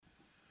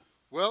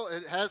Well,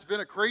 it has been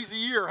a crazy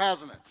year,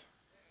 hasn't it?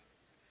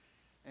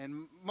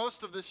 And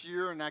most of this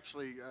year, and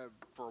actually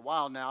for a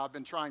while now, I've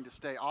been trying to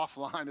stay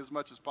offline as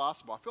much as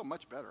possible. I feel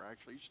much better,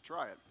 actually. You should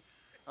try it.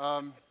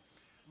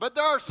 But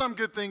there are some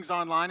good things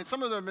online, and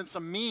some of them have been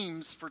some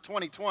memes for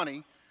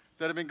 2020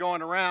 that have been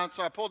going around,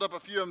 so I pulled up a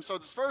few of them. So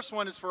this first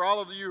one is for all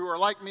of you who are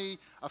like me,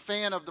 a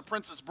fan of The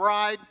Princess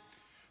Bride.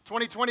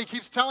 2020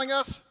 keeps telling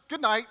us,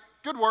 good night,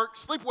 good work,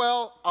 sleep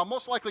well, I'll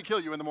most likely kill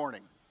you in the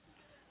morning.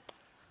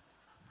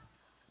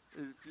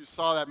 If you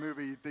saw that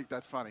movie, you'd think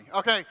that's funny.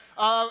 Okay,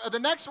 the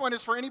next one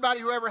is for anybody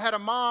who ever had a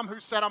mom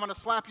who said, I'm going to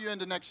slap you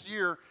into next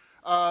year.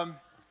 Going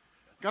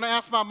to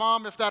ask my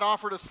mom if that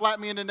offer to slap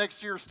me into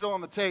next year is still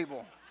on the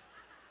table.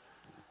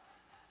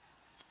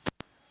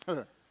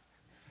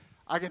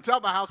 I can tell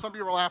by how some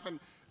people are laughing,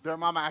 their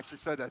mama actually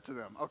said that to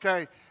them,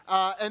 okay?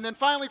 And then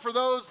finally, for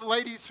those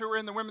ladies who are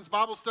in the women's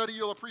Bible study,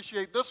 you'll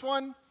appreciate this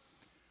one.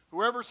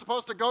 Whoever's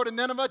supposed to go to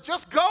Nineveh,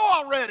 just go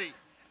already.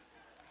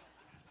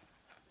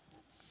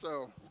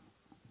 So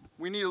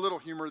we need a little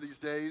humor these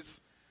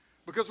days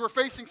because we're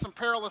facing some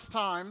perilous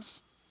times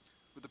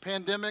with the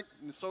pandemic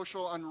and the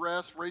social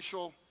unrest,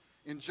 racial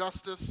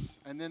injustice,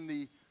 and then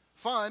the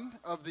fun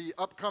of the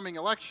upcoming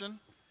election.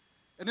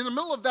 And in the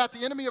middle of that,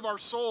 the enemy of our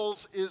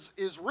souls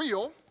is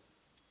real,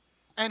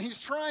 and he's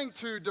trying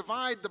to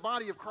divide the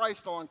body of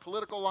Christ along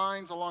political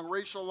lines, along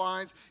racial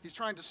lines. He's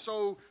trying to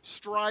sow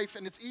strife,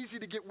 and it's easy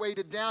to get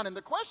weighted down. And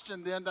the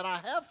question then that I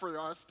have for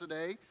us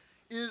today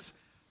is,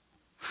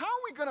 how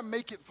are we going to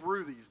make it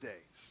through these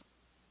days?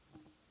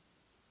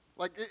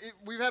 Like,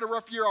 we've had a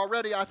rough year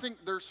already. I think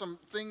there's some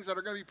things that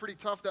are going to be pretty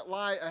tough that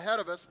lie ahead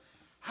of us.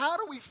 How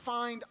do we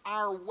find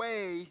our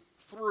way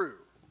through?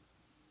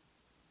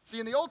 See,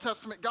 in the Old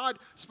Testament, God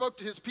spoke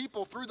to his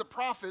people through the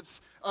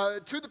prophets,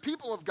 to the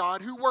people of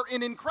God who were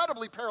in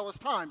incredibly perilous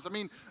times. I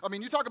mean,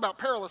 you talk about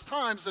perilous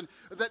times, and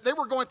that they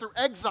were going through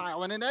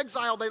exile. And in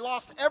exile, they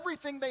lost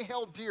everything they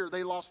held dear.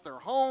 They lost their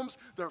homes,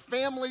 their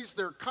families,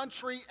 their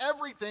country,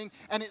 everything.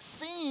 And it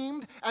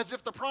seemed as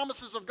if the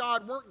promises of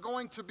God weren't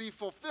going to be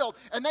fulfilled.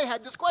 And they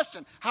had this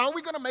question: how are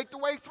we going to make the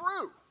way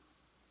through?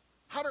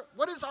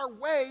 What is our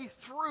way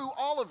through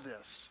all of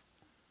this?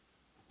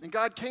 And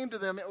God came to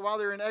them while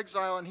they were in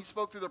exile, and he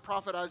spoke through the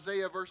prophet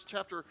Isaiah,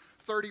 chapter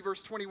 30,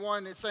 verse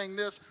 21, and saying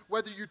this: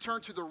 whether you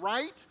turn to the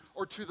right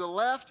or to the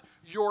left,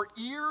 your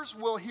ears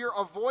will hear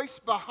a voice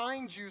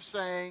behind you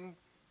saying,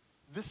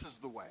 this is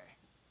the way.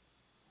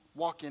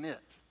 Walk in it.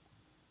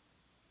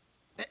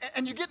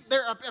 And you get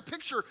there a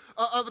picture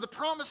of the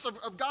promise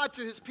of God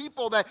to his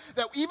people that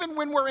even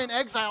when we're in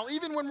exile,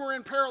 even when we're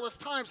in perilous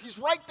times, he's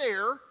right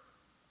there,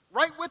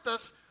 right with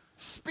us,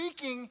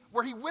 speaking,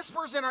 where he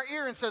whispers in our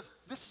ear and says,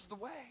 this is the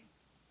way.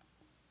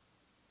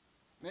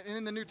 And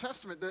in the New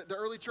Testament, the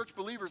early church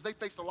believers, they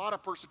faced a lot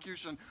of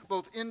persecution,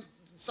 both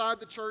inside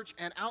the church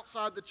and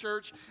outside the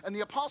church. And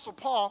the Apostle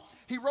Paul,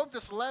 he wrote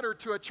this letter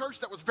to a church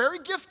that was very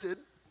gifted,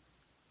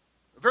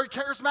 a very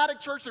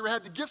charismatic church. They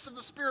had the gifts of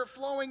the Spirit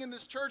flowing in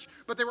this church,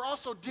 but they were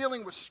also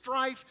dealing with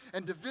strife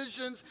and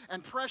divisions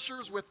and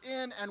pressures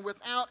within and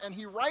without. And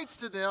he writes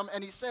to them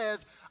and he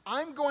says,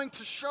 I'm going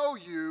to show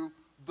you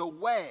the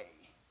way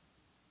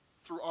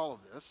through all of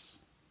this.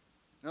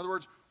 In other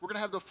words, we're going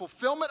to have the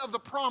fulfillment of the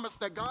promise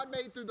that God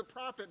made through the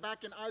prophet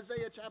back in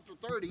Isaiah chapter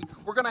 30.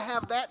 We're going to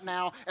have that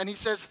now. And he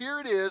says, here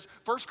it is,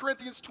 1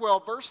 Corinthians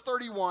 12, verse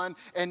 31,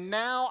 and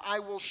now I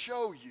will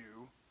show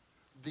you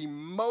the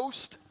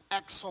most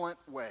excellent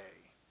way.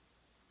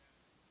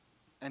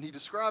 And he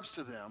describes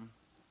to them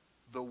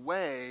the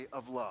way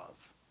of love.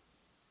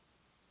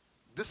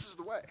 This is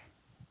the way.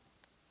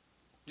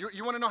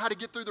 You want to know how to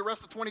get through the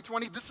rest of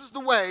 2020? This is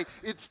the way.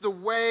 It's the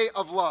way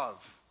of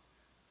love.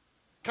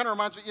 Kind of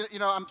reminds me,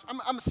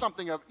 I'm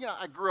something of,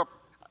 I grew up,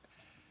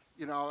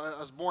 I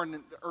was born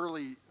in the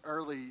early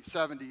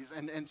 70s,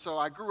 and so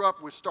I grew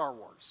up with Star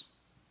Wars.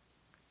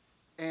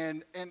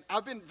 And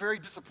I've been very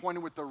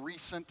disappointed with the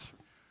recent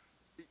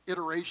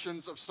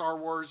iterations of Star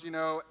Wars,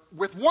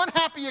 with one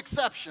happy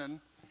exception,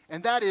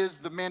 and that is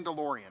The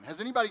Mandalorian.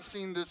 Has anybody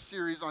seen this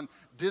series on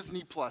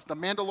Disney Plus? The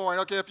Mandalorian.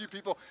 Okay, a few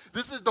people.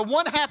 This is the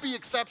one happy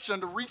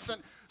exception to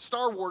recent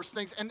Star Wars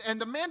things.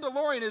 And The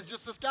Mandalorian is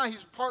just this guy.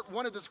 He's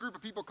one of this group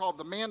of people called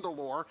the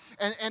Mandalore.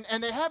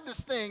 And they have this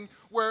thing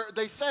where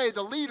they say,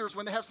 the leaders,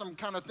 when they have some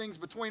kind of things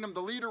between them,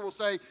 the leader will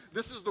say,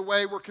 this is the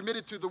way, we're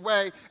committed to the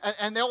way.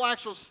 And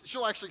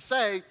she'll actually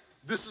say,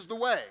 this is the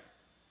way.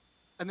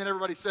 And then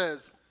everybody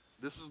says,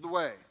 this is the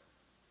way.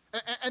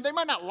 And they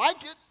might not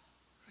like it.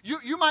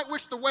 You might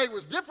wish the way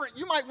was different.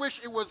 You might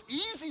wish it was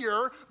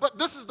easier, but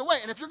this is the way.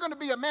 And if you're going to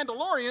be a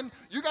Mandalorian,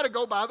 you got to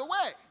go by the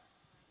way.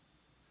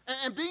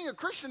 And being a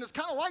Christian is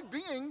kind of like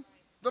being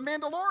the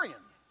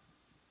Mandalorian.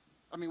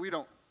 I mean, we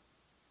don't,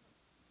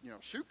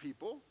 shoot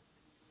people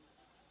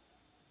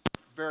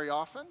very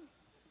often.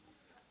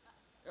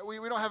 We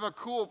don't have a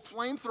cool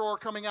flamethrower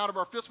coming out of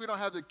our fist. We don't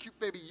have the cute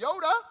baby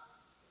Yoda.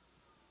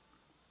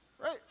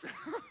 Right?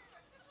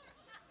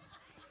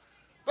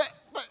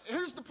 But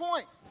here's the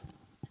point.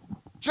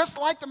 Just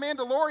like the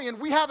Mandalorian,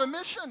 we have a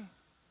mission.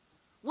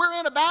 We're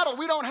in a battle.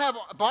 We don't have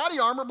body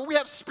armor, but we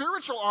have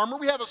spiritual armor.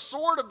 We have a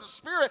sword of the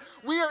Spirit.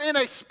 We are in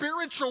a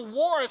spiritual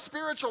war, a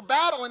spiritual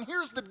battle. And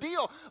here's the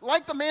deal.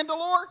 Like the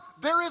Mandalore,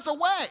 there is a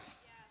way.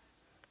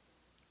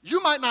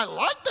 You might not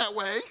like that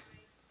way.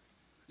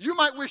 You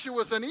might wish it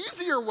was an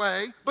easier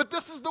way, but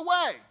this is the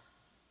way.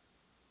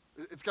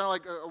 It's kind of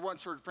like I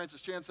once heard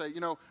Francis Chan say,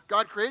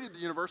 God created the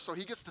universe, so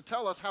he gets to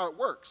tell us how it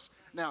works.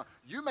 Now,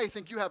 you may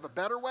think you have a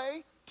better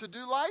way to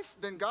do life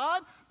than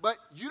God, but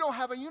you don't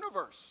have a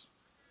universe.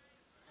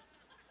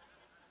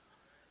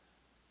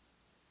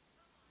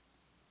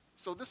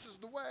 So this is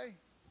the way.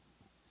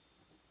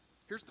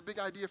 Here's the big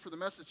idea for the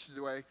message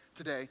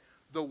today.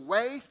 The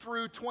way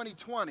through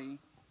 2020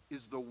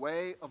 is the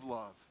way of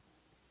love.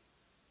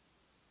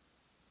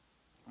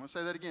 I'm going to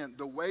say that again.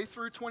 The way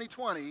through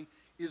 2020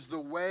 is the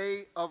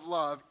way of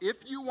love. If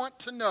you want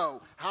to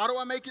know, how do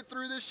I make it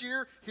through this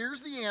year?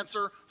 Here's the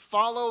answer.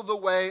 Follow the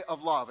way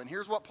of love. And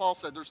here's what Paul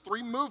said. There's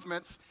 3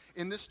 movements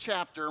in this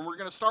chapter, and we're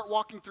going to start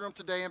walking through them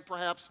today and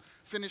perhaps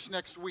finish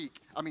next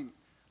week.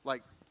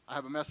 I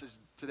have a message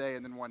today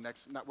and then one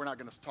next. We're not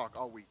going to talk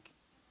all week.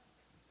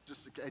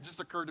 It just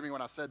occurred to me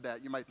when I said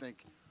that. You might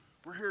think,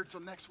 we're here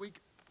until next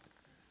week.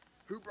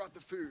 Who brought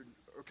the food?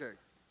 Okay.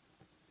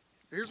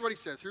 Here's what he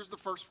says. Here's the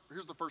first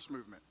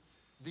movement.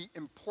 The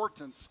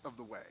importance of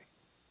the way.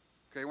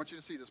 Okay, I want you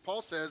to see this.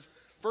 Paul says,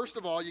 first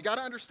of all, you got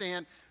to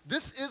understand,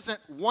 this isn't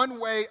one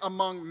way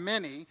among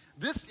many.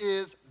 This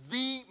is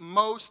the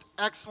most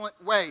excellent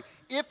way.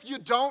 If you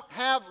don't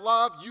have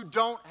love, you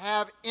don't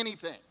have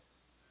anything.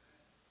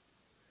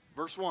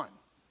 Verse 1.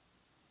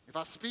 If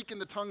I speak in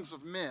the tongues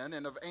of men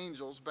and of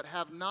angels, but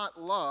have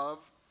not love,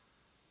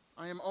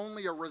 I am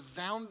only a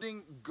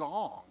resounding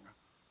gong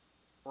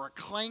or a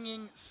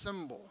clanging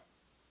cymbal.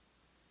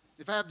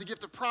 If I have the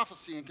gift of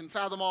prophecy and can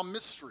fathom all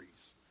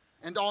mysteries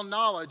and all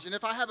knowledge, and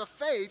if I have a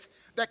faith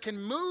that can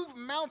move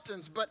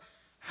mountains but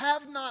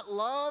have not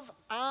love,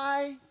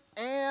 I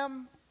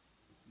am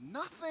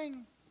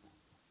nothing.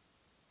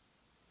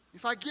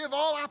 If I give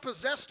all I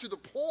possess to the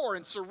poor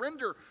and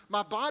surrender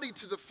my body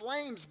to the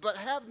flames but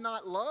have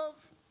not love,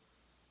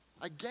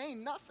 I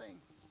gain nothing.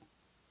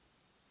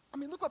 I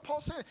mean, look what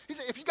Paul said. He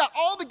said, if you got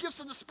all the gifts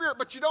of the Spirit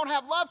but you don't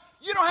have love,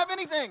 you don't have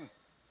anything.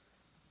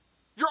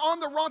 You're on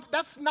the wrong,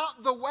 that's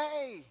not the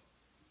way.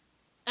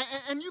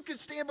 And you could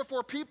stand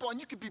before people and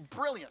you could be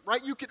brilliant,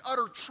 right? You could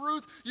utter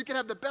truth. You could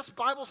have the best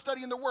Bible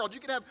study in the world. You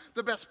could have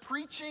the best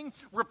preaching,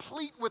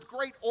 replete with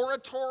great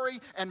oratory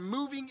and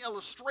moving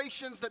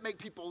illustrations that make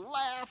people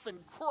laugh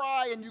and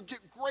cry, and you get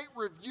great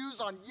reviews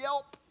on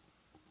Yelp.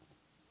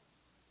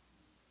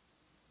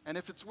 And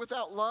if it's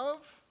without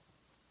love,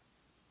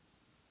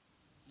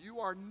 you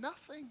are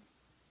nothing.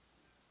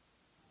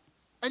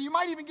 And you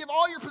might even give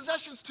all your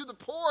possessions to the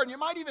poor, and you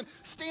might even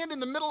stand in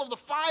the middle of the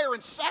fire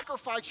and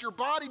sacrifice your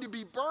body to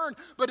be burned.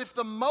 But if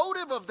the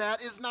motive of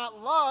that is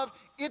not love,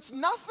 it's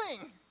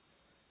nothing.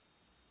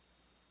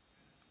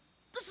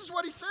 This is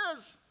what he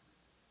says.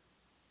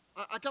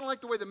 I kind of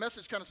like the way the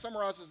Message kind of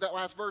summarizes that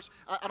last verse.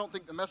 I don't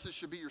think the Message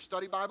should be your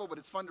study Bible, but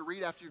it's fun to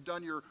read after you've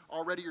done your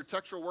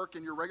textual work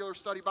in your regular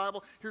study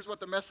Bible. Here's what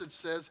the Message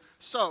says.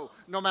 So,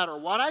 no matter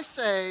what I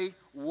say,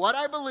 what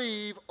I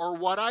believe, or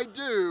what I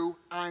do,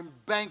 I'm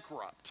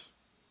bankrupt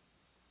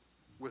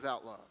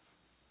without love.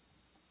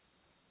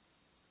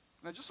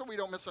 Now, just so we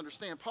don't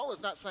misunderstand, Paul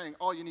is not saying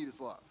all you need is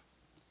love.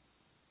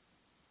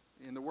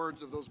 In the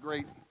words of those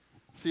great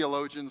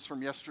theologians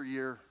from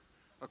yesteryear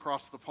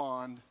across the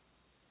pond,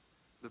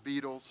 the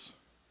Beatles,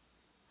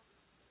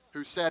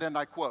 who said, and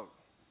I quote,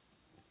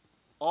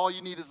 all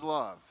you need is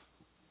love.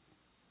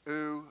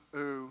 Ooh,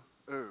 ooh,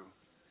 ooh.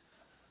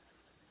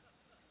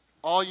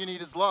 All you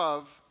need is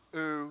love.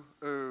 Ooh,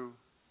 ooh,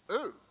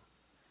 ooh.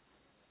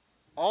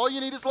 All you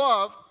need is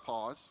love.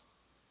 Pause.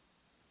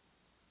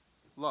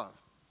 Love.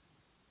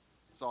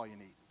 That's all you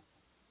need.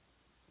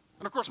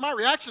 And of course, my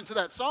reaction to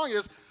that song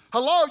is,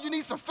 hello, you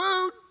need some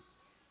food.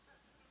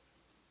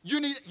 You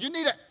need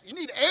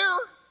air.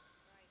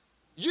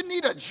 You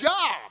need a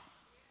job.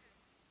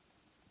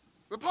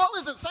 But Paul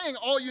isn't saying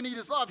all you need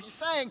is love. He's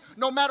saying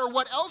no matter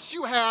what else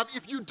you have,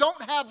 if you don't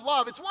have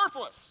love, it's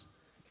worthless.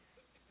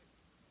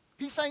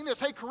 He's saying this,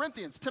 hey,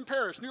 Corinthians, Tim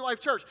Parrish, New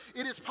Life Church,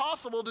 it is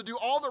possible to do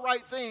all the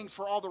right things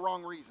for all the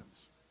wrong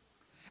reasons.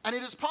 And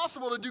it is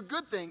possible to do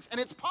good things. And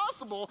it's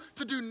possible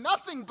to do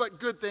nothing but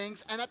good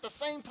things and at the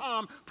same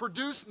time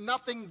produce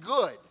nothing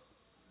good.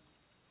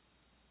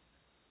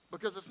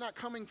 Because it's not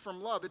coming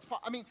from love.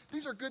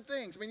 These are good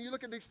things. You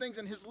look at these things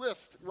in his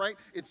list, right?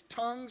 It's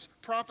tongues,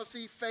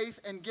 prophecy, faith,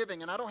 and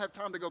giving. And I don't have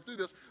time to go through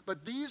this,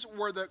 but these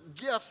were the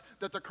gifts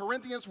that the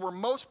Corinthians were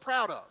most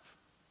proud of.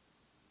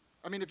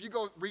 If you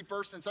go read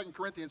 1st and 2nd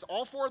Corinthians,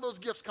 all 4 of those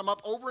gifts come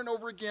up over and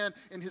over again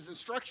in his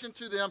instruction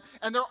to them,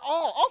 and they're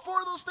all 4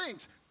 of those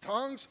things,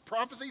 tongues,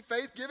 prophecy,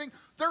 faith, giving,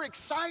 they're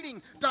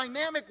exciting,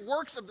 dynamic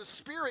works of the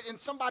Spirit in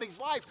somebody's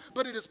life,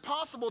 but it is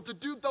possible to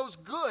do those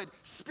good,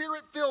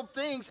 Spirit-filled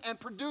things and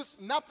produce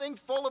nothing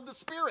full of the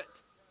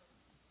Spirit.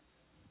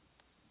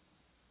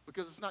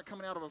 Because it's not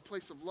coming out of a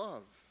place of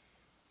love.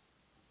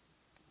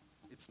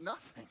 It's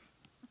nothing.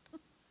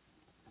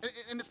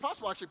 And it's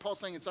possible, actually, Paul's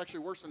saying it's actually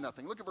worse than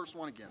nothing. Look at verse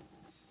 1 again.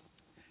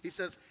 He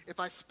says, if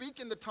I speak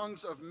in the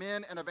tongues of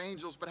men and of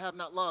angels but have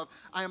not love,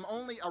 I am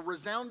only a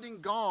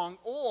resounding gong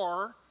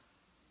or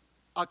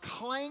a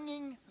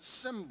clanging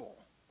cymbal.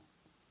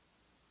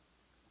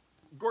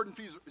 Gordon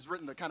Fee has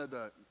written the kind of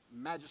the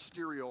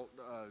magisterial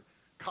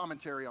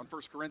commentary on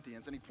 1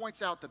 Corinthians, and he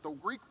points out that the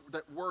Greek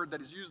word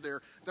that is used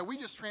there, that we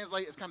just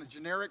translate as kind of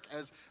generic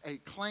as a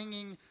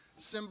clanging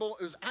cymbal,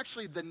 it was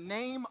actually the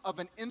name of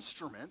an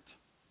instrument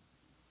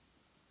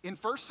in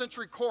first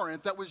century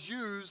Corinth that was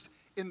used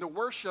in the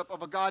worship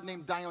of a god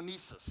named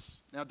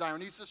Dionysus. Now,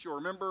 Dionysus, you'll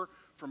remember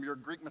from your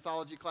Greek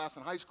mythology class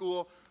in high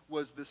school,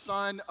 was the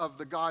son of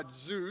the god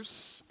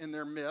Zeus in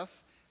their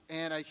myth,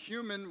 and a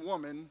human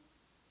woman,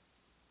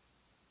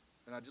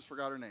 and I just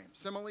forgot her name,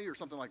 Semele or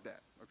something like that,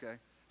 okay?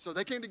 So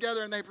they came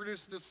together and they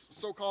produced this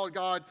so-called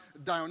god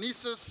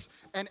Dionysus,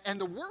 and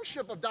the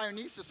worship of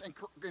Dionysus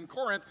in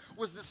Corinth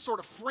was this sort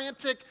of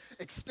frantic,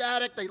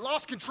 ecstatic, they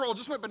lost control,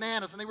 just went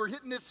bananas, and they were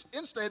hitting this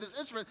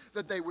instrument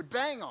that they would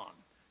bang on.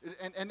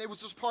 And it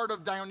was just part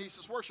of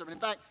Dionysus worship. And in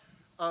fact,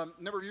 a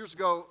number of years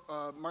ago,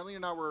 Marlene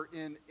and I were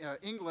in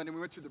England, and we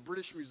went to the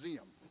British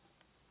Museum.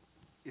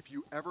 If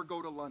you ever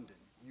go to London,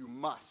 you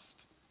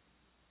must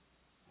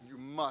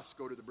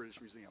go to the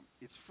British Museum.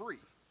 It's free.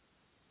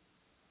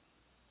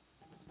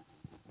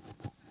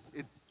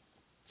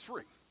 It's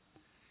free.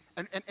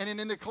 And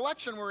in the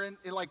collection we're in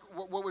like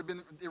what would have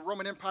been the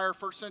Roman Empire,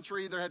 first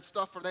century, they have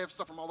stuff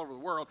from all over the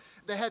world.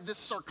 They had this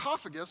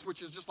sarcophagus,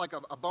 which is just like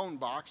a bone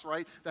box,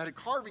 right, that had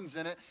carvings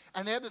in it,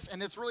 and they have this,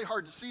 and it's really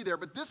hard to see there,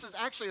 but this is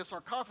actually a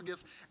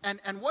sarcophagus, and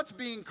what's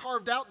being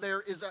carved out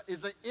there is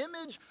an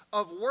image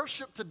of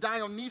worship to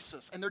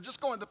Dionysus, and they're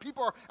just going, the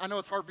people are, I know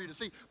it's hard for you to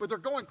see, but they're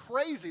going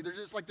crazy. They're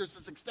just like, there's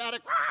this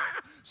ecstatic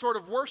sort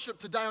of worship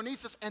to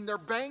Dionysus, and they're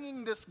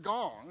banging this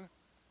gong,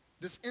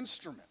 this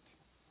instrument.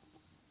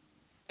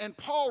 And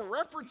Paul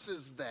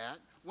references that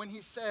when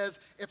he says,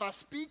 if I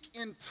speak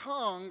in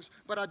tongues,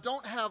 but I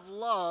don't have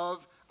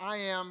love, I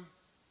am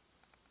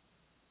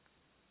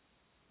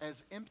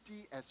as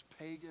empty as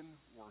pagan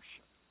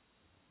worship.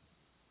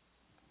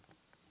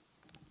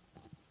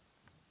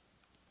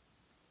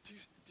 Do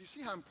you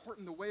see how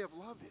important the way of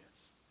love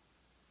is?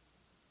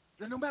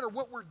 That no matter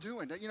what we're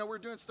doing, we're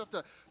doing stuff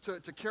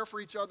to care for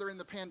each other in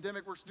the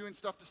pandemic. We're doing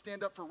stuff to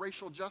stand up for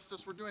racial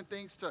justice. We're doing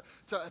things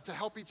to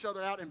help each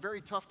other out in very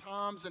tough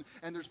times.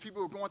 And there's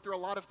people who are going through a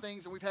lot of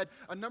things. And we've had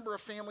a number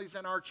of families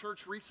in our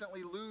church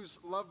recently lose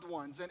loved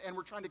ones. And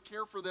we're trying to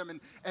care for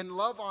them and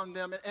love on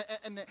them.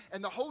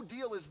 And the whole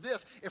deal is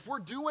this. If we're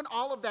doing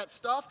all of that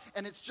stuff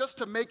and it's just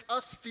to make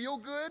us feel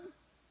good,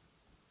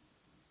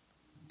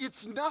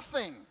 it's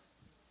nothing.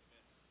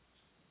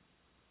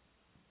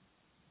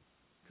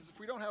 If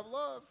we don't have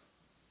love,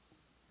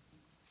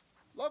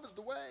 love is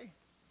the way.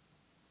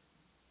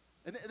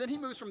 And then he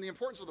moves from the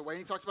importance of the way, and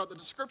he talks about the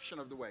description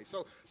of the way.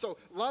 So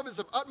love is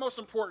of utmost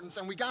importance,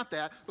 and we got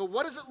that. But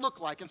what does it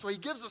look like? And so he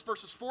gives us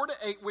verses 4 to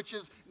 8, which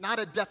is not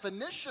a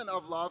definition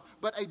of love,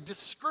 but a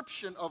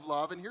description of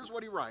love. And here's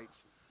what he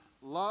writes.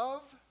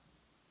 Love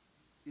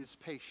is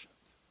patient.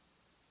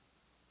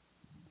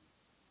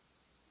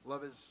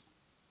 Love is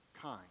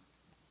kind.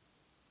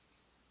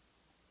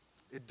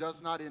 It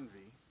does not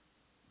envy.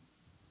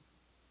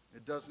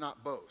 It does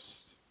not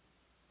boast.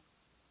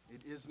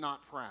 It is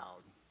not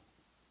proud.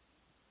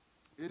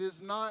 It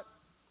is not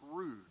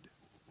rude.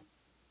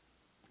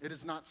 It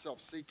is not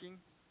self-seeking.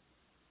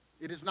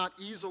 It is not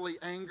easily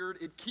angered.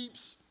 It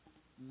keeps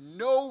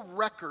no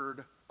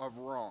record of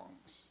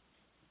wrongs.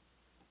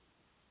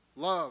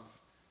 Love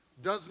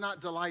does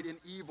not delight in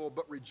evil,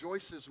 but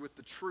rejoices with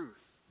the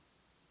truth.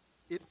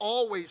 It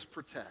always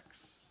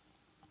protects,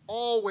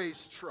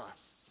 always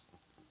trusts,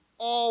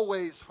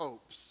 always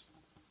hopes,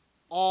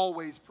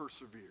 always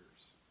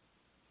perseveres.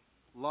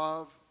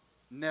 Love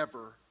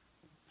never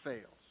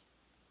fails.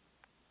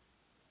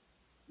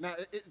 Now,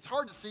 it's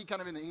hard to see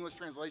kind of in the English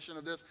translation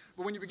of this,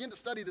 but when you begin to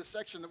study this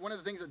section, one of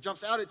the things that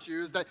jumps out at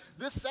you is that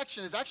this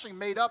section is actually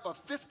made up of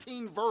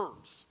 15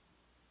 verbs.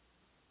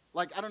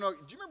 Like, I don't know, do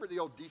you remember the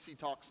old DC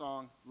Talk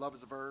song, Love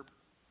is a Verb?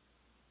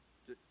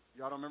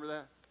 Y'all don't remember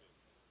that?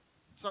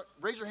 So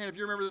raise your hand if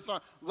you remember this song.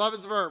 Love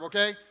is a verb,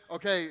 okay?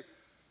 Okay,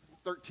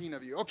 13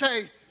 of you.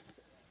 Okay.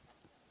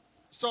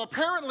 So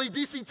apparently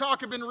DC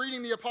Talk have been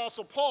reading the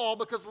Apostle Paul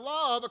because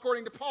love,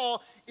 according to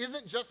Paul,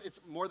 isn't just, it's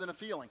more than a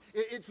feeling.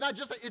 It's not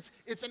just,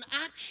 it's an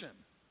action.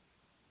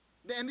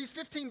 And these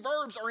 15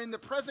 verbs are in the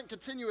present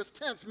continuous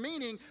tense,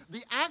 meaning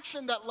the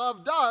action that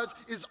love does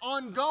is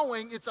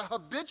ongoing. It's a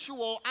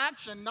habitual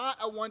action, not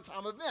a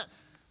one-time event.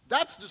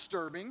 That's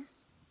disturbing.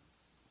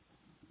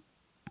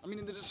 I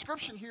mean, the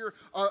description here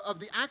of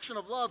the action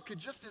of love could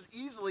just as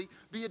easily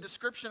be a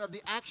description of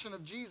the action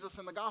of Jesus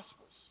in the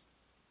Gospels.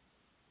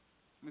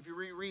 If you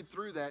reread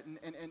through that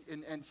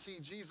and see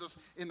Jesus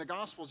in the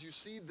Gospels, you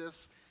see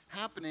this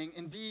happening.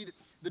 Indeed,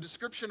 the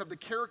description of the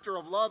character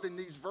of love in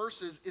these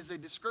verses is a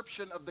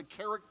description of the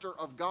character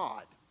of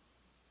God.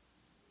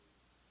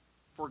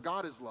 For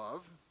God is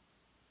love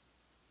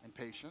and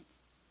patient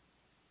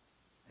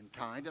and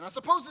kind. And I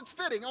suppose it's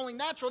fitting, only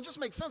natural, it just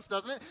makes sense,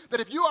 doesn't it?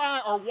 That if you and I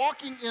are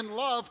walking in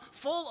love,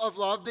 full of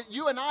love, that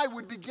you and I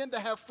would begin to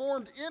have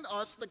formed in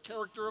us the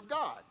character of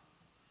God.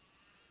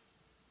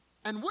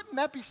 And wouldn't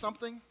that be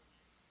something?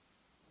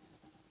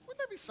 Wouldn't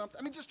that be something?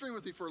 I mean, just dream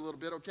with me for a little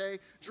bit, okay?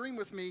 Dream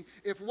with me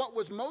if what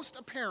was most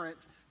apparent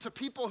to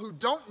people who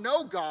don't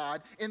know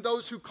God and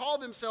those who call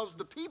themselves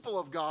the people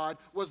of God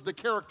was the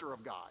character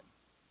of God.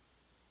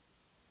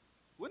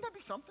 Wouldn't that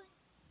be something?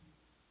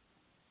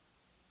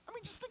 I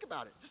mean, just think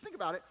about it. Just think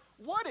about it.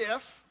 What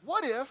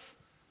if,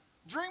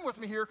 dream with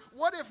me here,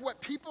 what if what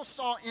people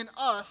saw in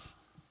us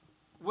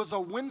was a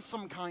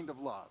winsome kind of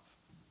love?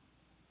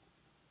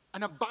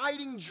 An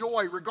abiding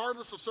joy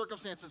regardless of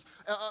circumstances.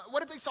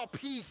 What if they saw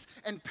peace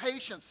and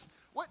patience?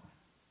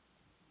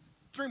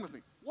 Dream with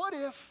me. What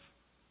if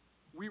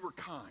we were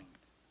kind?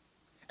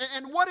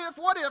 And what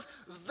if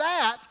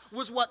that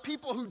was what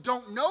people who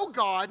don't know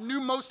God knew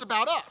most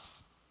about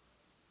us?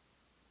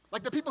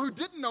 Like the people who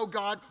didn't know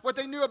God, what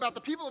they knew about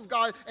the people of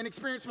God and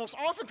experienced most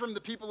often from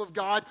the people of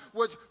God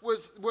was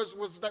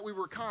that we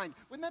were kind.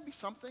 Wouldn't that be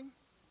something?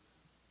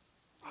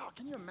 Oh,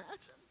 can you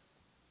imagine?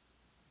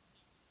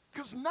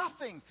 Because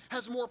nothing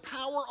has more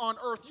power on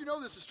earth. You know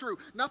this is true.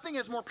 Nothing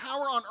has more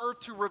power on earth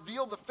to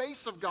reveal the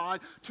face of God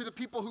to the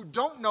people who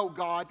don't know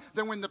God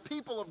than when the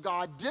people of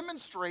God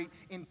demonstrate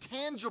in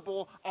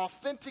tangible,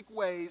 authentic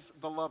ways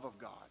the love of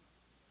God.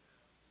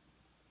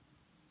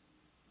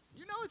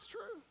 You know it's true.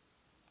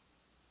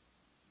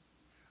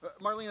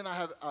 Marlene and I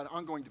have an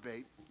ongoing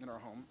debate in our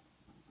home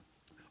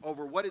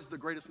over what is the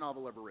greatest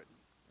novel ever written,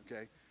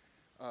 okay?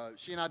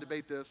 She and I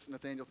debate this.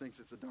 Nathaniel thinks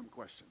it's a dumb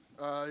question.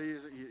 He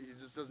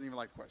just doesn't even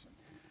like the question.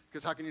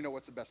 Because how can you know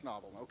what's the best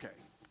novel? Okay.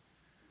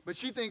 But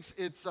she thinks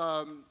it's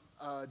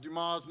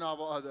Dumas'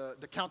 novel,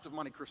 the Count of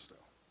Monte Cristo.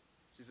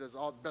 She says,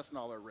 the best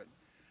novel ever written.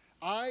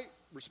 I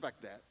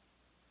respect that.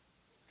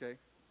 Okay?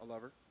 I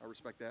love her. I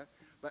respect that.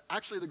 But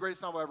actually, the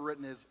greatest novel ever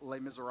written is Les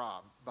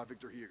Miserables by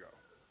Victor Hugo.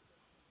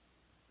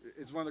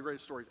 It's one of the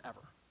greatest stories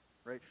ever.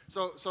 Right?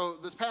 So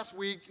this past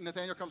week,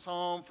 Nathaniel comes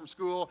home from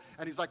school,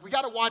 and he's like, we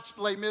got to watch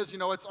Les Mis. You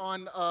know, it's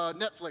on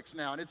Netflix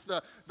now. And it's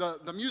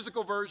the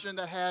musical version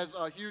that has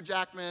Hugh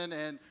Jackman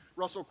and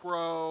Russell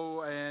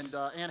Crowe and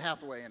Anne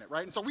Hathaway in it,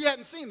 right? And so we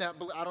hadn't seen that.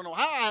 I don't know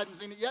how I hadn't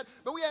seen it yet,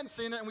 but we hadn't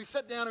seen it, and we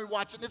sat down and we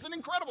watched it. And it's an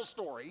incredible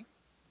story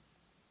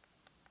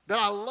that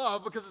I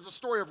love because it's a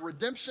story of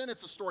redemption.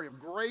 It's a story of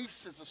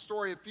grace. It's a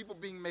story of people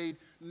being made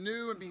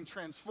new and being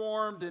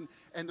transformed.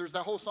 And there's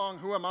that whole song,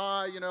 Who Am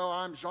I? You know,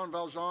 I'm Jean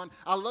Valjean.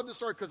 I love this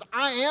story because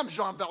I am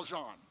Jean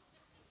Valjean.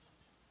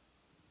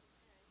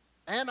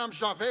 And I'm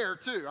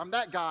Javert, too. I'm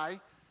that guy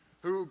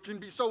who can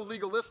be so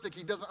legalistic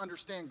he doesn't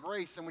understand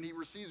grace. And when he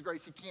receives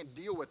grace, he can't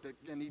deal with it,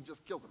 and he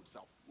just kills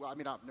himself. Well, I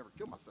mean, I've never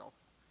killed myself.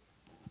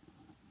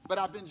 But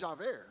I've been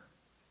Javert.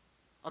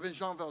 I've been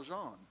Jean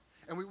Valjean.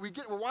 And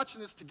we're watching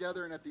this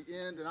together, and at the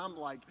end, and I'm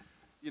like,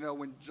 you know,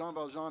 when Jean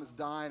Valjean is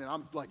dying, and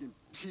I'm like in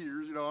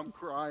tears, you know, I'm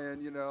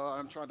crying, you know,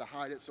 I'm trying to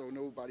hide it so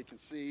nobody can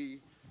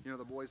see. You know,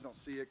 the boys don't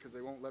see it because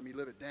they won't let me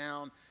live it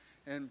down.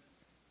 And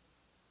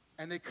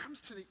it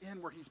comes to the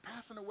end where he's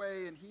passing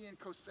away, and he and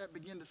Cosette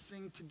begin to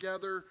sing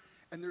together,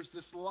 and there's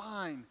this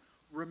line,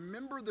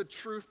 remember the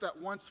truth that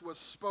once was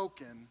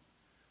spoken,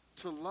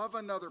 to love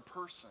another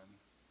person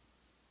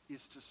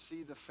is to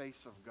see the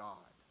face of God.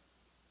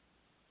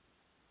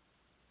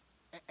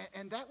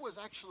 And that was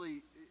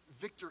actually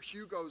Victor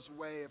Hugo's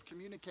way of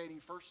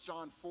communicating 1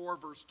 John 4,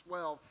 verse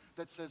 12,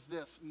 that says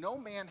this, no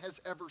man has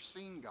ever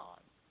seen God.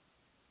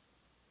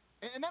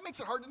 And that makes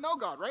it hard to know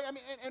God, right? I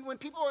mean, and when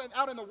people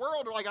out in the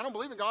world are like, I don't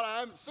believe in God, I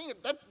haven't seen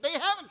it, they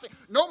haven't seen it.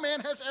 No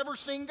man has ever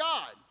seen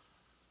God.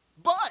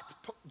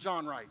 But,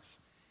 John writes,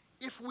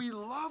 if we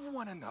love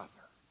one another,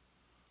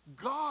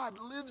 God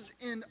lives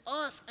in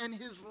us, and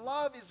his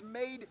love is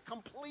made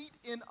complete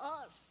in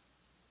us.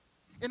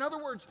 In other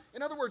words,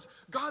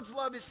 God's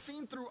love is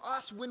seen through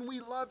us when we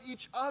love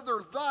each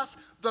other. Thus,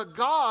 the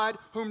God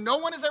whom no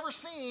one has ever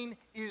seen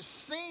is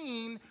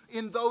seen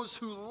in those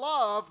who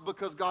love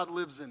because God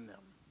lives in them.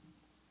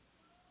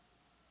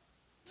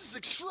 This is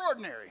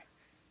extraordinary.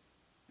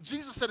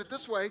 Jesus said it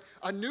this way,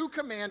 a new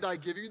command I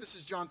give you, this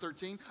is John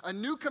 13, a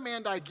new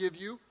command I give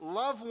you,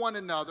 love one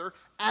another.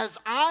 As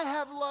I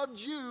have loved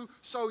you,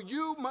 so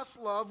you must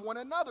love one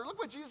another. Look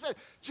what Jesus said.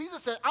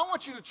 Jesus said, I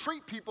want you to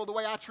treat people the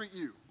way I treat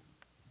you.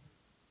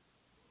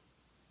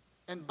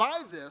 And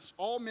by this,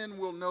 all men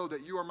will know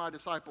that you are my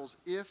disciples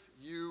if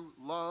you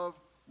love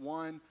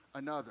one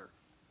another.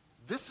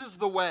 This is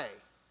the way.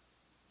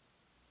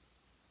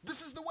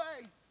 This is the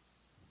way.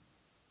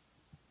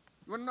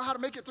 You want to know how to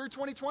make it through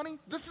 2020?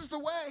 This is the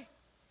way.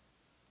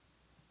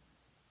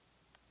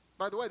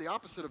 By the way, the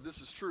opposite of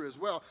this is true as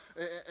well.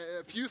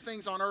 A few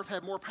things on earth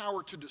have more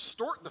power to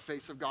distort the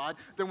face of God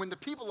than when the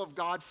people of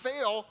God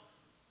fail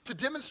to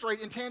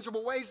demonstrate in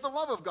tangible ways the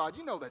love of God.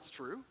 You know that's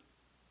true.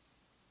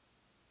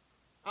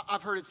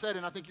 I've heard it said,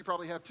 and I think you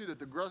probably have too, that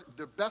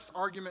the best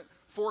argument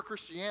for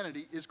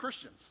Christianity is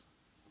Christians.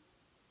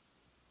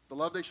 The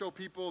love they show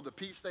people, the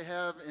peace they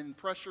have in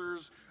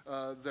pressures,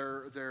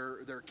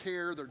 their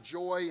care, their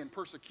joy in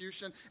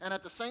persecution. And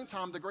at the same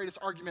time, the greatest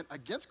argument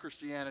against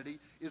Christianity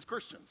is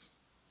Christians.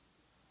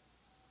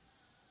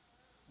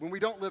 When we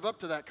don't live up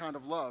to that kind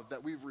of love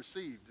that we've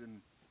received.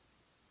 And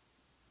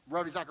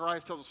Ravi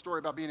Zacharias tells a story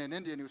about being in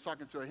India, and he was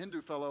talking to a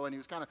Hindu fellow, and he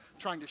was kind of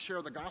trying to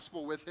share the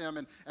gospel with him,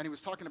 and he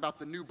was talking about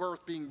the new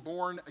birth, being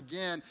born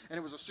again, and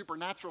it was a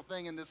supernatural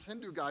thing. And this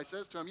Hindu guy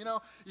says to him, you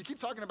know, you keep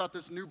talking about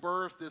this new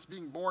birth, this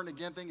being born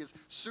again thing is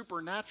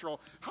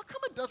supernatural. How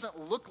come it doesn't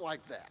look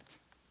like that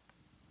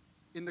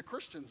in the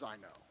Christians I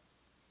know?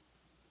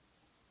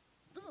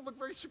 It doesn't look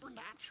very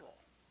supernatural.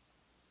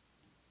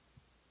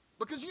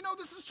 Because you know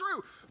this is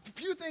true.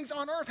 Few things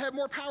on earth have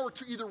more power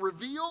to either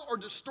reveal or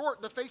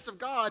distort the face of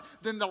God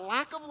than the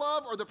lack of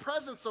love or the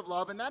presence of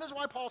love. And that is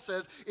why Paul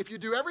says, if you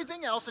do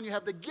everything else and you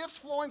have the gifts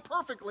flowing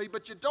perfectly,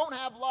 but you don't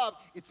have love,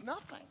 it's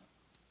nothing.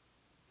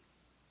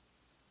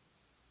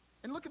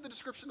 And look at the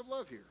description of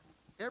love here.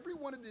 Every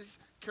one of these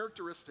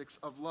characteristics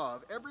of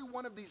love, every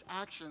one of these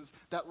actions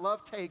that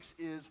love takes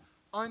is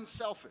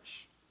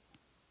unselfish.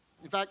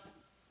 In fact,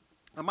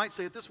 I might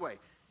say it this way.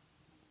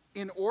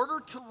 In order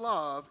to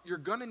love, you're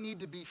going to need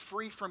to be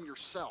free from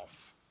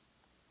yourself.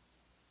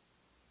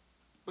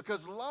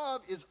 Because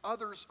love is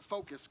others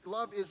focused.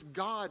 Love is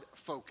God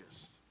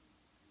focused.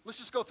 Let's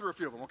just go through a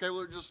few of them, okay?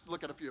 We'll just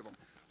look at a few of them.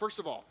 First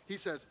of all, he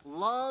says,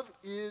 love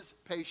is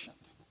patient.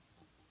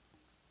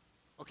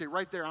 Okay,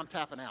 right there I'm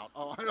tapping out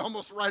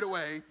almost right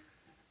away.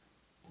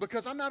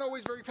 Because I'm not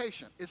always very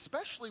patient,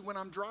 especially when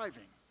I'm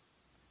driving.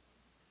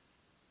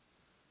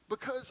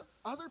 Because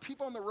other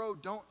people on the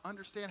road don't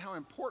understand how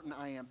important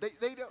I am.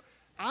 They don't.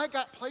 I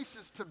got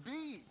places to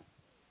be.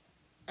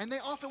 And they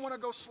often want to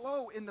go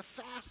slow in the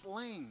fast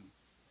lane.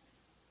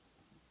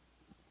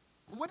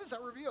 What does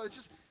that reveal? It's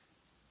just,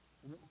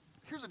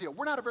 here's the deal.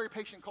 We're not a very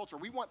patient culture.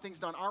 We want things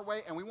done our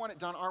way, and we want it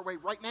done our way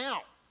right now.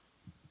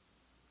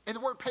 And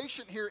the word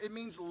patient here, it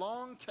means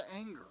long to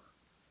anger.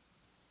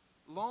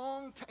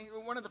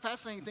 One of the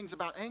fascinating things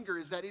about anger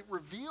is that it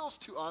reveals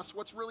to us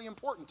what's really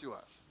important to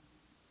us.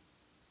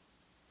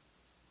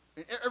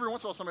 Every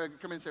once in a while somebody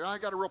would come in and say, I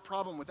got a real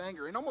problem with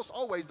anger. And almost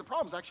always the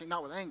problem's actually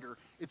not with anger.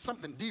 It's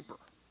something deeper.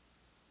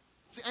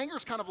 See, anger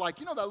is kind of like,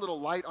 you know that little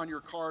light on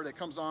your car that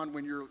comes on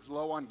when you're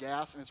low on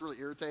gas and it's really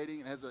irritating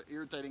and has an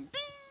irritating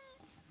ding?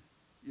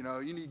 You know,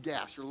 you need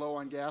gas. You're low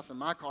on gas. And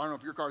my car, I don't know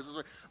if your car is this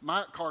way,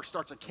 my car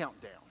starts a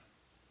countdown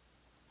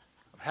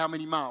of how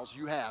many miles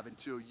you have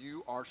until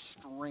you are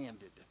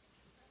stranded.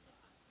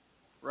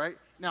 Right?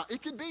 Now,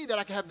 it could be that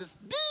I could have this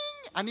ding.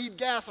 I need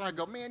gas, and I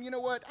go, man, you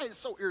know what? Hey, it's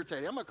so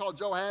irritating. I'm going to call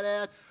Joe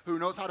Haddad, who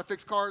knows how to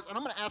fix cars, and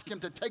I'm going to ask him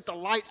to take the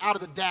light out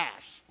of the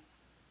dash.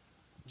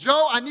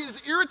 Joe,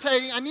 it's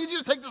irritating. I need you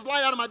to take this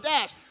light out of my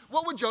dash.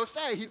 What would Joe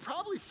say? He'd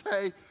probably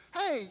say,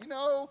 hey, you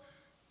know,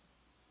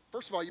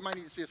 first of all, you might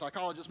need to see a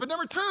psychologist. But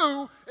number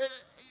two,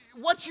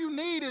 what you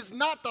need is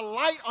not the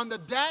light on the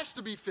dash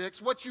to be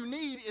fixed. What you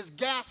need is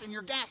gas in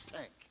your gas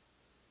tank.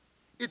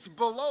 It's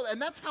below,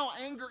 and that's how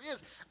anger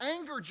is.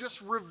 Anger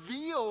just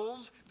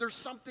reveals there's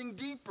something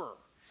deeper.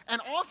 And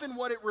often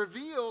what it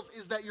reveals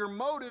is that your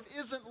motive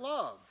isn't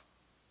love.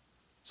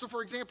 So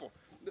for example,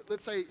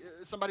 let's say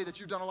somebody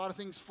that you've done a lot of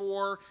things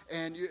for,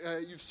 and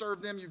you've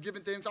served them, you've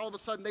given things, all of a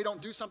sudden they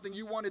don't do something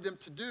you wanted them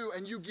to do,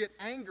 and you get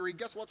angry.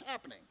 Guess what's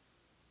happening?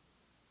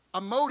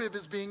 A motive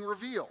is being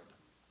revealed.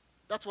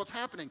 That's what's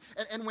happening.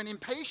 And when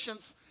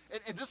impatience,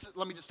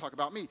 let me just talk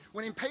about me.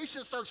 When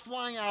impatience starts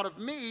flying out of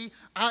me,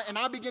 and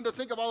I begin to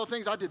think of all the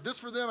things I did this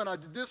for them and I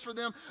did this for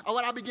them,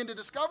 what I begin to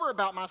discover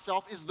about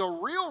myself is the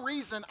real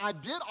reason I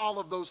did all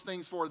of those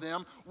things for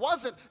them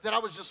wasn't that I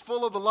was just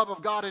full of the love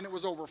of God and it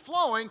was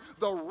overflowing.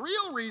 The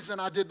real reason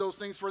I did those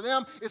things for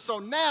them is so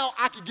now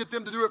I could get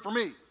them to do it for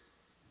me.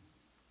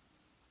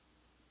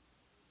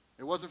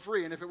 It wasn't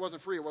free, and if it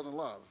wasn't free, it wasn't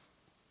love.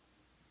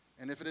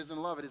 And if it isn't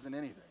love, it isn't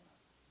anything.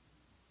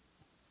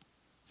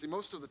 See,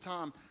 most of the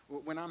time,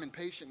 when I'm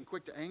impatient and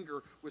quick to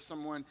anger with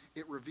someone,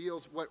 it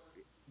reveals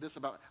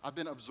I've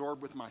been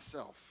absorbed with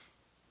myself.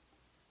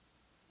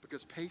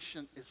 Because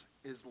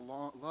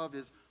love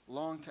is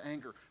long to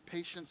anger.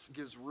 Patience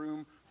gives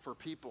room for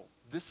people.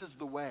 This is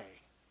the way.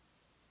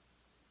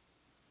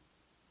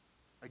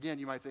 Again,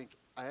 you might think,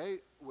 I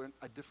went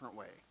a different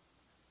way.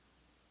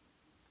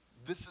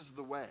 This is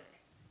the way.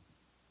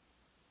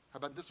 How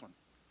about this one?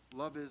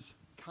 Love is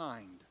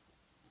kind.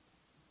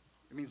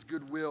 It means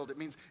good-willed. It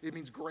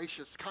means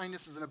gracious.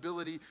 Kindness is an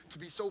ability to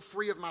be so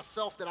free of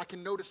myself that I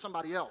can notice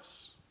somebody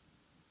else.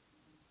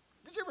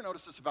 Did you ever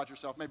notice this about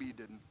yourself? Maybe you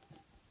didn't.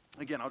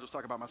 Again, I'll just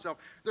talk about myself.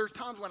 There's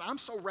times when I'm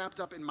so wrapped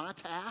up in my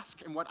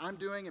task and what I'm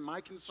doing and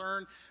my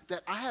concern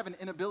that I have an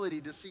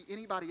inability to see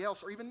anybody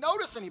else or even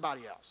notice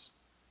anybody else.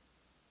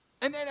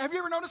 And then have you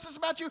ever noticed this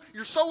about you?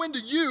 You're so into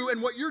you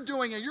and what you're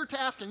doing and your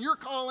task and your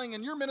calling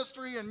and your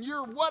ministry and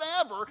your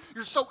whatever.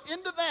 You're so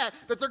into that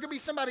there could be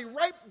somebody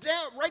right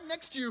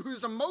next to you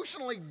who's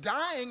emotionally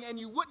dying and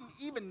you wouldn't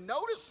even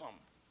notice them.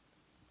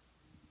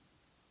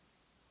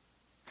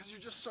 Because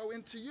you're just so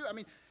into you. I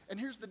mean, and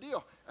here's the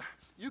deal.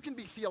 You can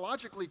be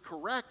theologically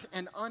correct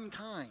and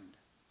unkind.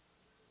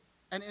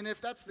 And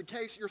if that's the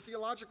case, your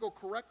theological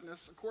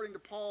correctness, according to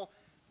Paul,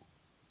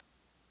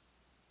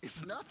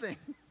 is nothing.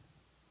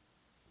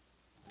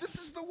 This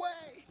is the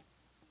way.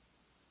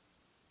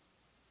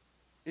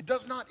 It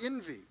does not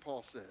envy,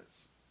 Paul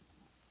says.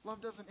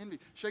 Love doesn't envy.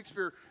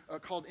 Shakespeare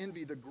called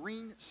envy the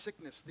green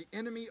sickness, the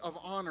enemy of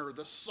honor,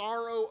 the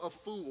sorrow of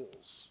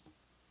fools.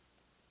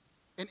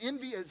 And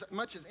envy, as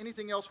much as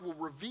anything else, will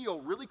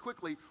reveal really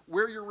quickly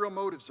where your real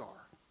motives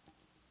are.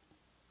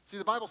 See,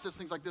 the Bible says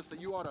things like this,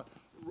 that you ought to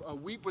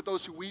weep with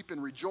those who weep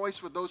and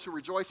rejoice with those who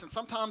rejoice. And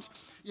sometimes,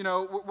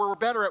 we're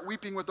better at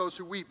weeping with those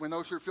who weep, when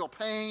those who feel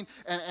pain.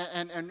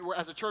 And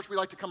as a church, we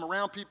like to come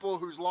around people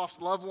who's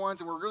lost loved ones.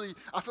 And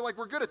I feel like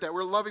we're good at that.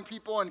 We're loving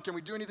people, and can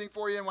we do anything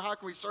for you? And how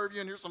can we serve you?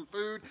 And here's some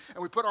food.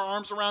 And we put our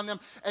arms around them.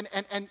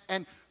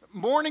 And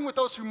mourning with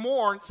those who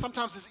mourn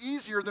sometimes is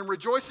easier than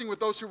rejoicing with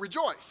those who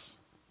rejoice.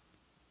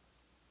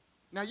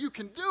 Now, you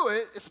can do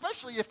it,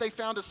 especially if they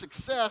found a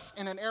success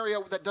in an area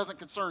that doesn't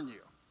concern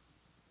you.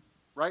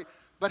 Right?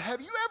 But have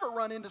you ever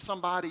run into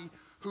somebody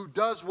who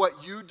does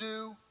what you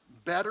do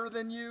better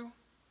than you?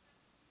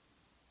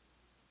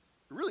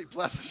 It really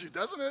blesses you,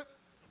 doesn't it?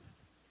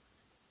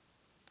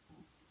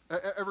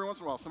 Every once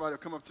in a while, somebody will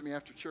come up to me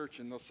after church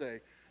and they'll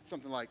say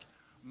something like,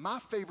 my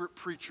favorite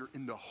preacher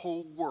in the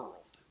whole world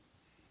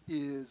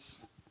is,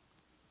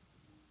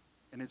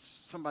 and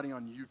it's somebody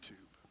on YouTube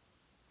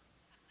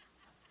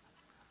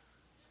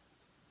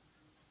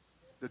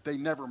that they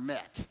never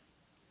met.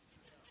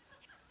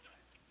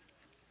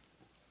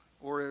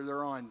 Or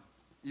they're on,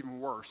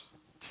 even worse,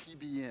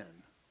 TBN.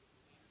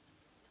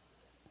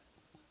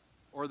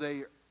 Or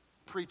they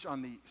preach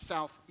on the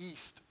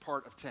southeast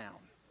part of town.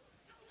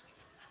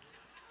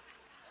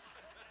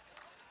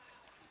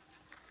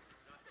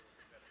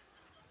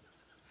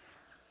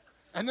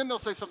 And then they'll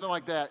say something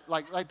like that.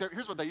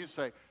 Here's what they used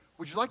to say.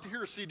 Would you like to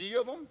hear a CD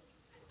of them?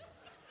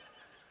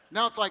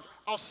 Now it's like,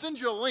 I'll send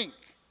you a link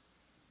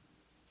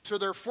to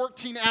their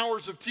 14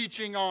 hours of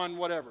teaching on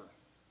whatever.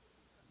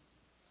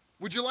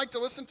 Would you like to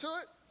listen to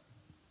it?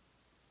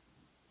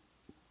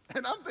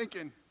 And I'm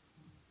thinking,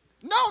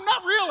 no,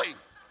 not really.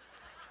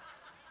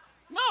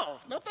 No,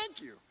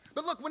 thank you.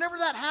 But look, whenever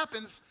that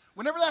happens,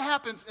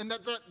 and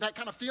that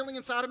kind of feeling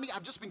inside of me,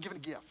 I've just been given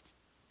a gift.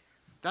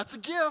 That's a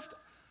gift.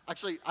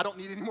 Actually, I don't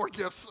need any more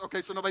gifts.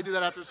 Okay, so nobody do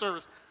that after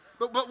service.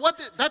 But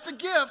that's a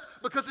gift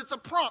because it's a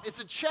prompt.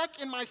 It's a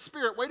check in my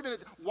spirit. Wait a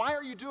minute. Why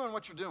are you doing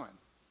what you're doing?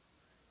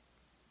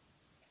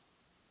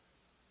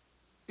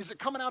 Is it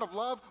coming out of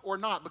love or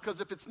not? Because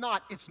if it's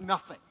not, it's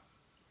nothing.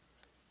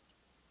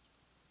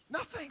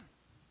 Nothing.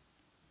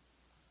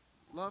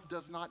 Love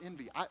does not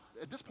envy. At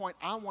this point,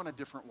 I want a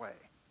different way.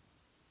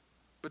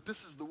 But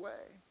this is the way.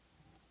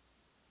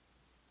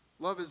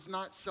 Love is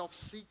not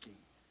self-seeking.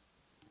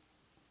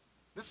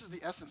 This is the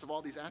essence of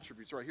all these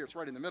attributes right here. It's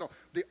right in the middle.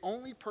 The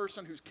only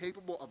person who's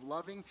capable of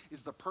loving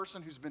is the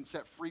person who's been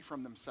set free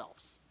from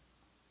themselves.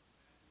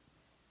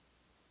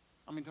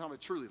 Talking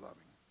about truly loving.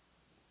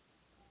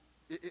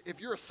 If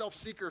you're a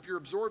self-seeker, if you're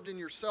absorbed in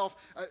yourself,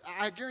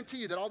 I guarantee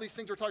you that all these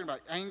things we're talking about,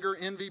 anger,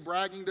 envy,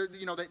 bragging, they're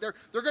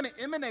going to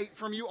emanate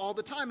from you all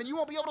the time, and you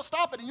won't be able to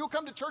stop it. And you'll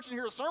come to church and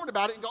hear a sermon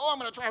about it and go, I'm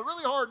going to try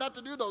really hard not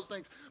to do those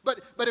things. But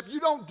if you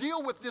don't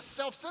deal with this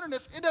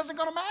self-centeredness, it doesn't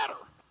going to matter.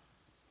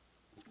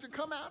 It's going to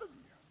come out of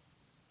you.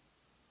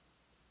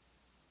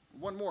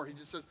 One more, he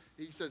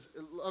says,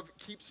 love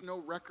keeps no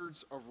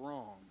records of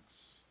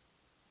wrongs.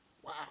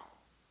 Wow.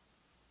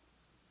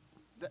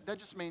 That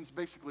just means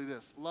basically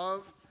this.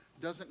 Love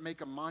doesn't make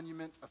a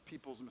monument of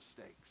people's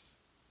mistakes.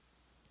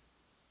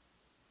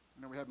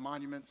 We have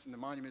monuments, and the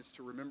monument is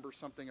to remember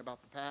something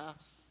about the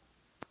past.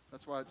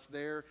 That's why it's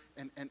there.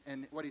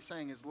 And what he's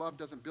saying is love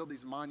doesn't build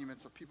these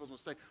monuments of people's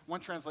mistakes. One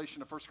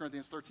translation of 1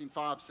 Corinthians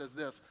 13:5 says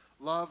this,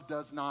 love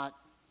does not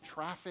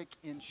traffic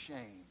in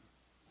shame.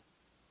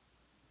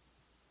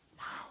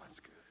 Wow, that's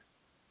good.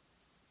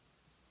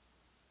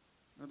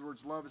 In other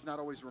words, love is not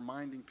always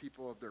reminding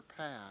people of their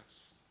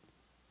past.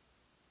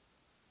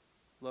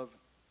 Love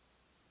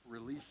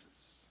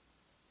releases.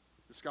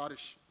 The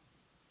Scottish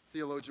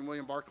theologian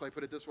William Barclay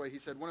put it this way. He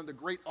said, one of the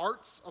great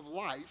arts of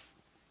life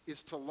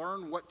is to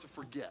learn what to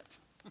forget.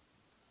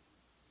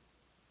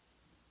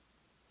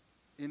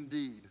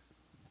 Indeed.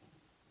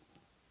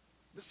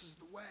 This is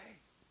the way.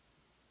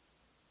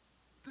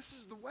 This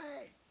is the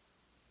way.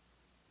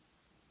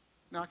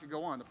 Now I could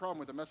go on. The problem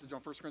with the message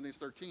on 1 Corinthians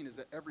 13 is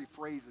that every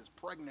phrase is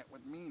pregnant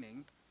with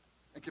meaning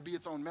and could be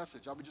its own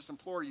message. I would just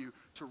implore you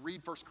to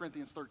read 1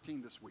 Corinthians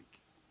 13 this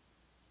week.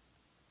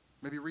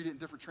 Maybe read it in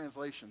different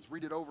translations.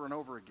 Read it over and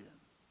over again.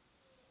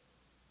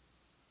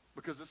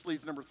 Because this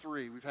leads number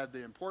 3. We've had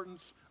the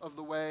importance of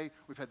the way.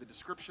 We've had the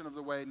description of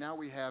the way. Now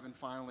we have, and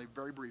finally,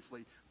 very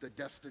briefly, the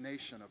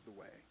destination of the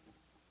way.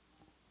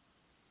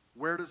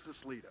 Where does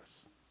this lead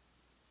us?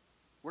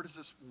 Where does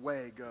this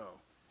way go?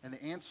 And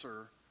the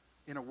answer,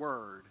 in a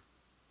word,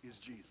 is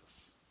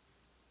Jesus.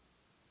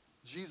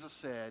 Jesus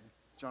said,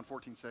 John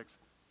 14:6,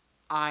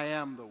 I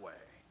am the way.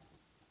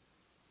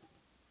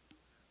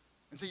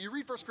 And so you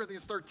read 1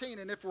 Corinthians 13,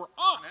 and if we're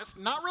honest,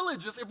 not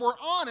religious, if we're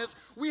honest,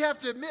 we have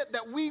to admit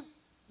that we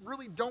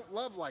really don't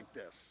love like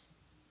this.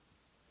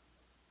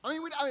 I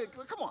mean,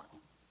 come on.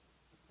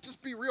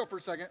 Just be real for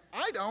a second.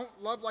 I don't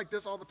love like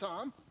this all the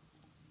time.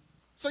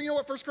 So you know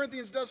what 1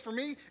 Corinthians does for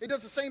me? It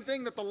does the same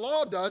thing that the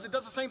law does. It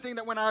does the same thing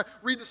that when I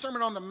read the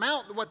Sermon on the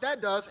Mount, what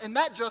that does, and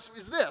that just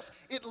is this.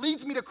 It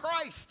leads me to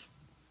Christ.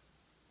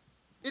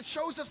 It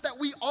shows us that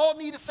we all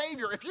need a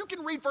Savior. If you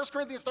can read 1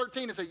 Corinthians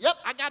 13 and say, yep,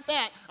 I got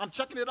that, I'm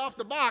checking it off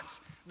the box,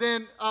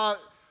 then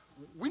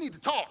we need to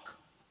talk.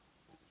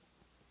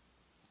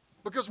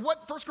 Because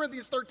what 1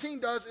 Corinthians 13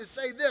 does is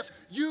say this: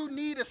 you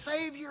need a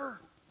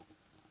Savior.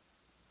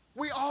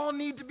 We all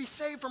need to be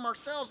saved from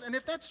ourselves. And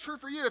if that's true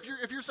for you,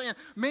 if you're saying,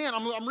 man,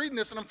 I'm reading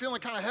this and I'm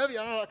feeling kind of heavy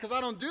because I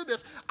don't do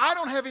this, I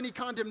don't have any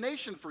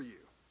condemnation for you.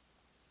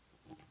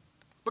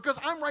 Because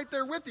I'm right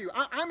there with you.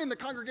 I'm in the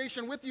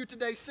congregation with you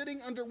today,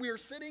 we are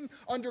sitting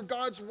under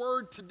God's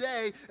word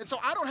today. And so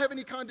I don't have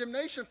any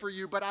condemnation for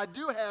you, but I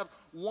do have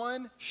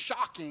one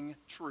shocking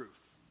truth.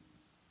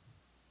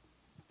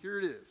 Here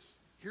it is.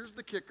 Here's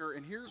the kicker,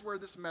 and here's where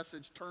this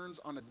message turns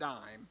on a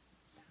dime,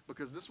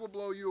 because this will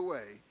blow you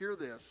away. Hear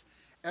this.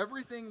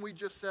 Everything we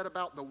just said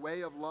about the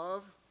way of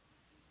love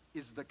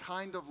is the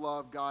kind of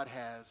love God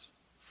has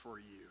for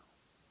you.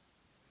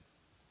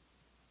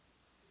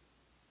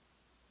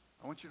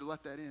 I want you to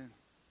let that in.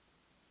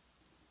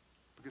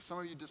 Because some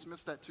of you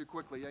dismiss that too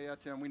quickly. Yeah,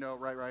 Tim, we know,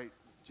 right.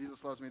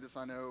 Jesus loves me, this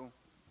I know.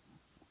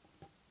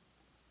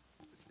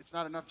 It's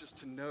not enough just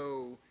to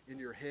know in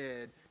your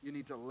head. You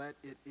need to let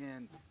it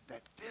in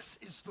that this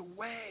is the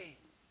way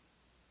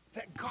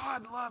that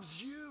God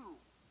loves you.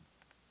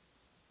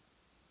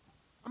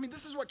 I mean,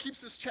 this is what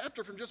keeps this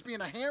chapter from just being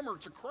a hammer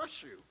to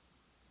crush you.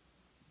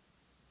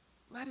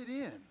 Let it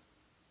in.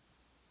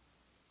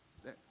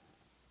 That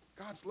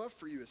God's love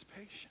for you is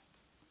patient.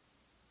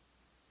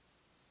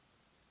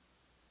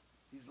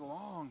 He's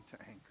long to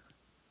anger.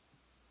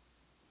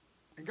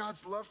 And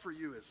God's love for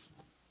you is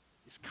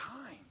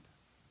kind.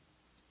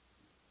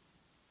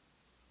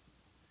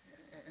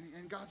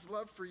 And God's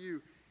love for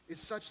you is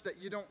such that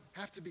you don't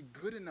have to be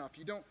good enough.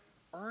 You don't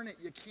earn it.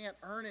 You can't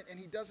earn it. And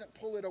he doesn't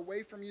pull it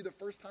away from you the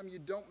first time you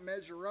don't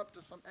measure up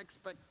to some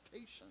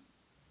expectation.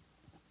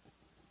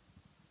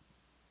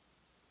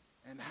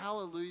 And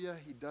hallelujah,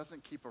 he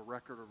doesn't keep a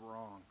record of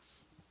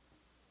wrongs.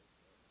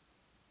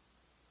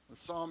 The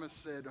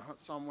psalmist said,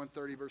 Psalm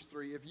 130, verse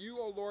 3, if you,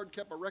 O Lord,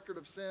 kept a record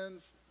of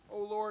sins,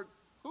 O Lord,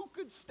 who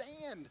could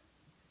stand?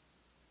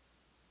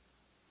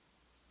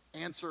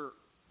 Answer,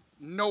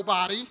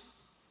 nobody.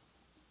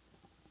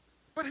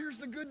 But here's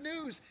the good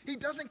news. He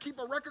doesn't keep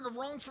a record of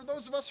wrongs for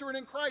those of us who are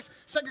in Christ.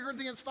 2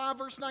 Corinthians 5,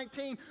 verse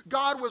 19,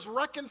 God was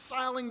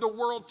reconciling the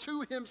world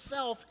to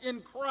himself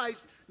in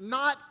Christ,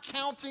 not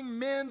counting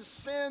men's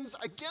sins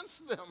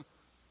against them.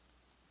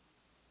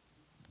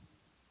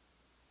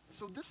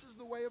 So this is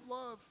the way of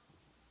love.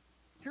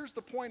 Here's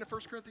the point of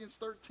 1 Corinthians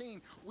 13.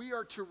 We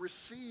are to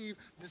receive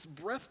this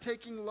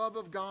breathtaking love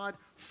of God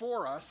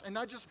for us, and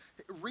not just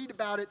read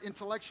about it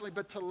intellectually,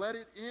 but to let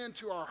it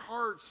into our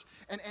hearts.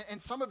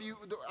 And some of you,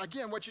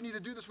 again, what you need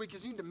to do this week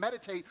is you need to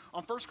meditate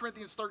on 1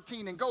 Corinthians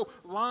 13 and go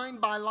line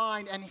by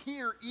line and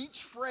hear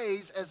each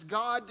phrase as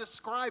God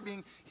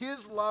describing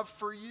his love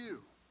for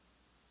you.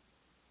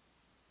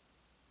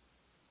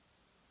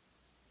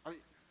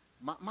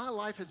 My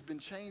life has been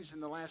changed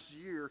in the last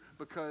year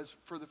because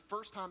for the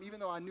first time, even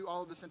though I knew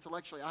all of this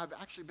intellectually, I've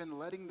actually been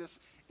letting this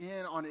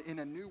in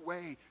a new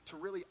way to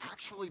really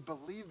actually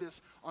believe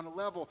this on a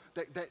level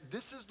that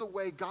this is the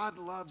way God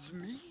loves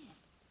me.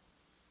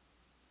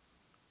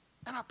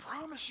 And I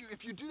promise you,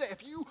 if you do that,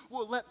 if you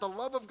will let the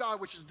love of God,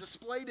 which is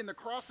displayed in the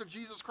cross of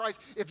Jesus Christ,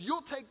 if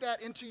you'll take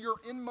that into your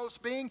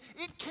inmost being,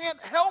 it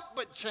can't help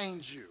but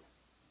change you.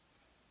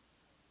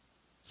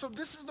 So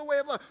this is the way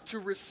of love, to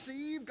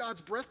receive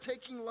God's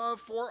breathtaking love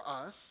for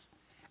us,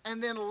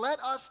 and then let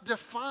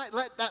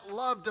that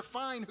love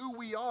define who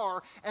we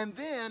are, and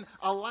then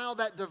allow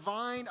that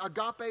divine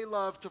agape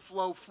love to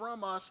flow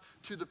from us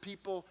to the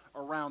people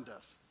around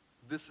us.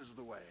 This is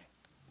the way.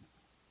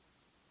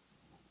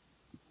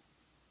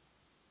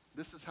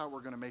 This is how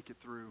we're going to make it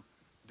through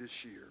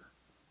this year.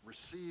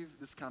 Receive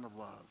this kind of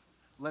love.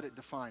 Let it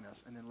define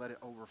us, and then let it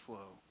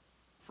overflow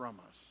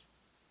from us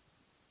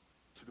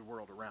to the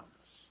world around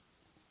us.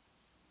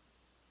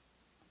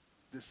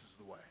 This is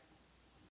the way.